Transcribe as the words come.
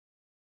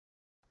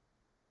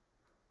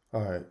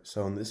Alright,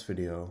 so in this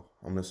video,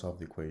 I'm going to solve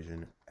the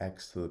equation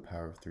x to the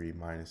power of 3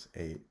 minus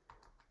 8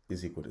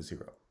 is equal to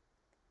 0.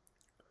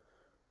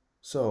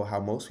 So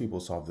how most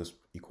people solve this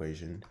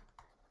equation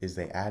is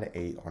they add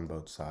 8 on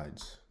both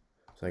sides.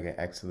 So I get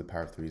x to the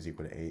power of 3 is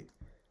equal to 8.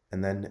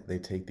 And then they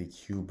take the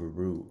cube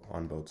root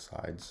on both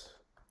sides.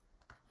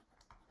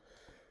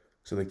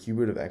 So the cube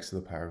root of x to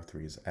the power of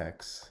 3 is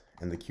x,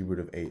 and the cube root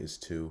of 8 is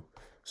 2.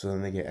 So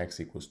then they get x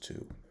equals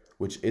 2,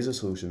 which is a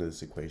solution to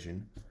this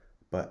equation.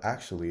 But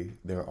actually,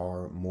 there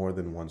are more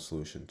than one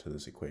solution to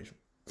this equation.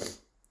 So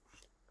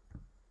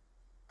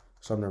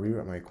I'm going to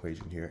rewrite my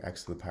equation here,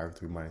 x to the power of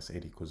 3 minus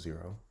 8 equals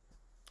 0.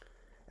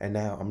 And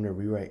now I'm going to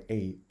rewrite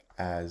 8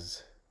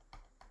 as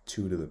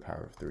 2 to the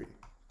power of 3.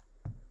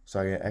 So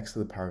I get x to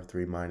the power of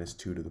 3 minus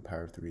 2 to the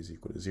power of 3 is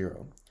equal to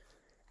 0.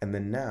 And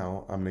then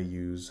now I'm going to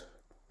use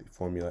the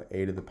formula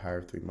a to the power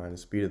of 3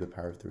 minus b to the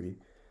power of 3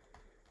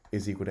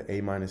 is equal to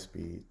a minus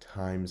b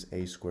times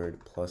a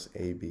squared plus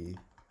ab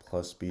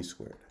plus b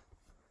squared.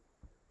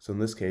 So in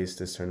this case,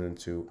 this turns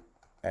into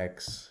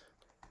x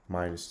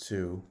minus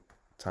 2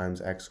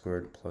 times x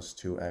squared plus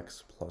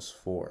 2x plus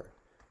 4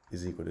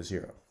 is equal to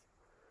 0.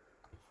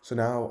 So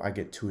now I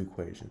get two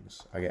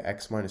equations. I get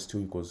x minus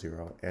 2 equals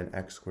 0 and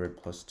x squared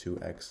plus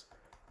 2x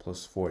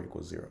plus 4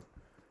 equals 0.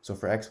 So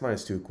for x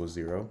minus 2 equals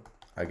 0,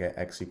 I get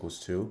x equals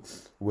 2,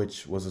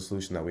 which was a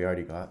solution that we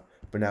already got.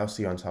 But now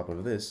see, on top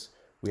of this,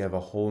 we have a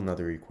whole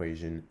nother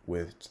equation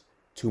with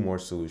two more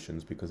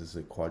solutions because it's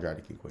a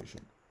quadratic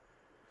equation.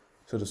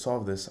 So to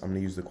solve this, I'm going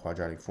to use the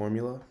quadratic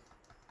formula.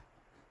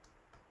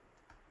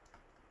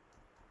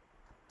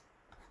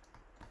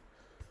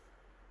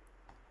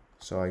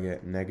 So I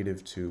get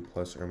negative 2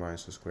 plus or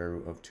minus the square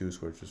root of 2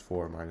 squared, which is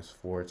 4, minus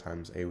 4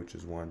 times a, which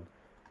is 1,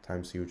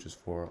 times c, which is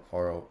 4,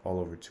 all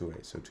over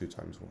 2a, so 2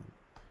 times 1.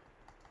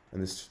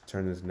 And this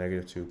turns into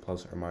negative 2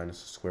 plus or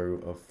minus the square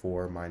root of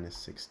 4 minus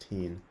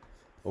 16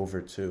 over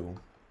 2,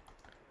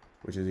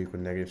 which is equal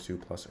to negative 2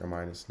 plus or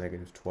minus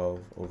negative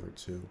 12 over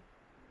 2.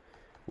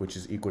 Which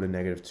is equal to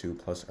negative 2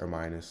 plus or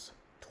minus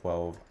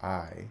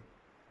 12i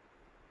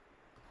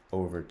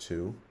over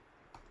 2,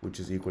 which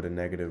is equal to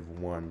negative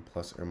 1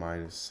 plus or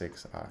minus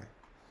 6i.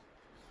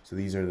 So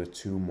these are the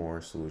two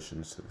more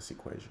solutions to this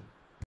equation.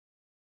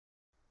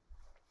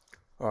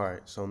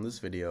 Alright, so in this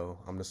video,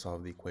 I'm going to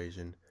solve the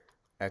equation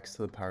x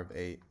to the power of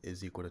 8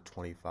 is equal to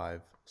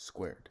 25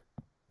 squared.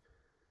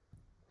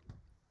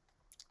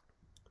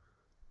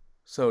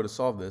 So to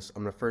solve this,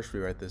 I'm going to first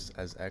rewrite this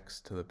as x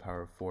to the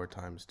power of 4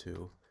 times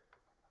 2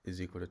 is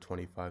equal to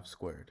 25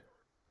 squared.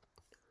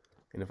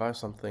 And if I have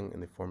something in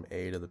the form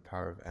a to the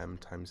power of m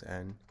times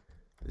n,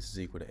 this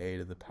is equal to a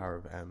to the power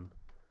of m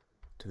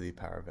to the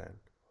power of n.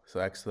 So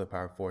x to the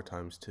power of 4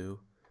 times 2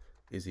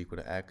 is equal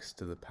to x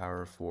to the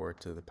power of 4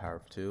 to the power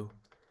of 2,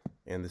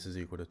 and this is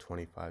equal to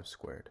 25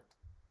 squared.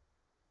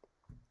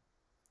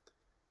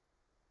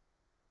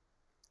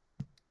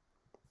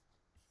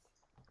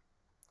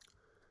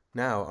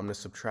 Now I'm going to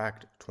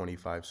subtract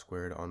 25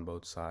 squared on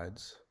both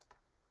sides.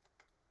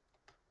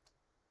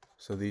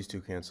 So these two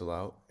cancel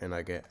out, and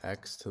I get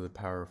x to the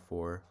power of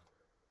 4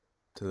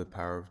 to the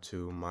power of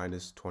 2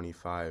 minus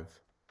 25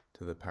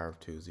 to the power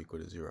of 2 is equal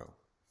to 0.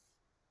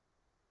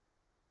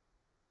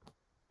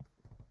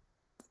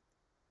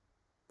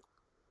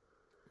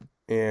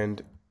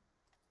 And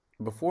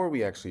before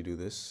we actually do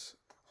this,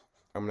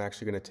 I'm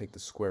actually going to take the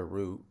square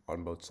root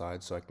on both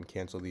sides so I can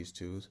cancel these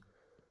 2's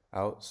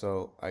out.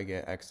 So I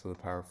get x to the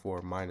power of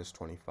 4 minus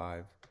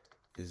 25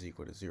 is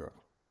equal to 0.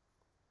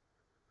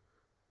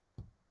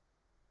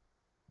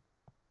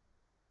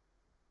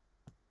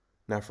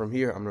 Now from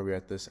here, I'm going to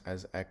rewrite this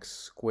as x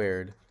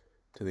squared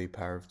to the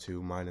power of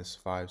 2 minus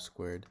 5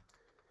 squared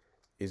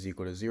is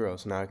equal to 0.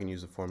 So now I can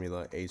use the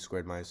formula a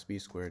squared minus b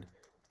squared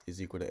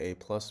is equal to a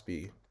plus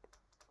b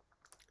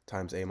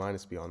times a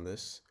minus b on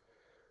this.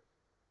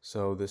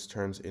 So this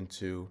turns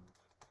into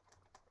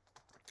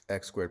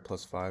x squared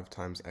plus 5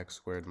 times x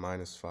squared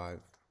minus 5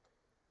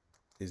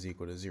 is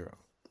equal to 0.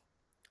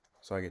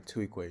 So I get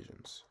two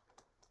equations.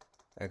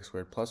 X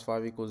squared plus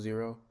 5 equals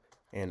 0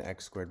 and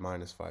x squared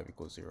minus 5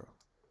 equals 0.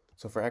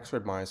 So for x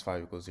squared minus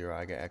 5 equals 0,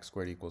 I get x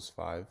squared equals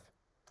 5.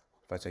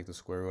 If I take the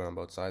square root on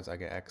both sides, I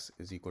get x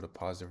is equal to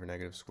positive or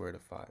negative square root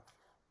of 5.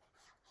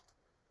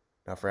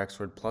 Now for x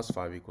squared plus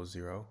 5 equals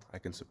 0, I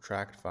can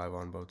subtract 5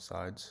 on both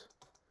sides.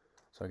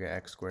 So I get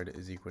x squared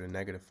is equal to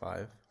negative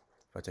 5.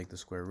 If I take the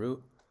square root,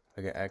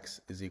 I get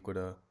x is equal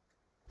to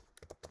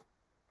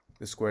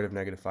the square root of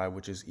negative 5,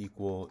 which is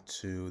equal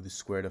to the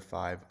square root of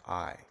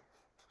 5i.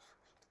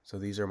 So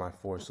these are my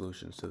four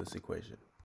solutions to this equation.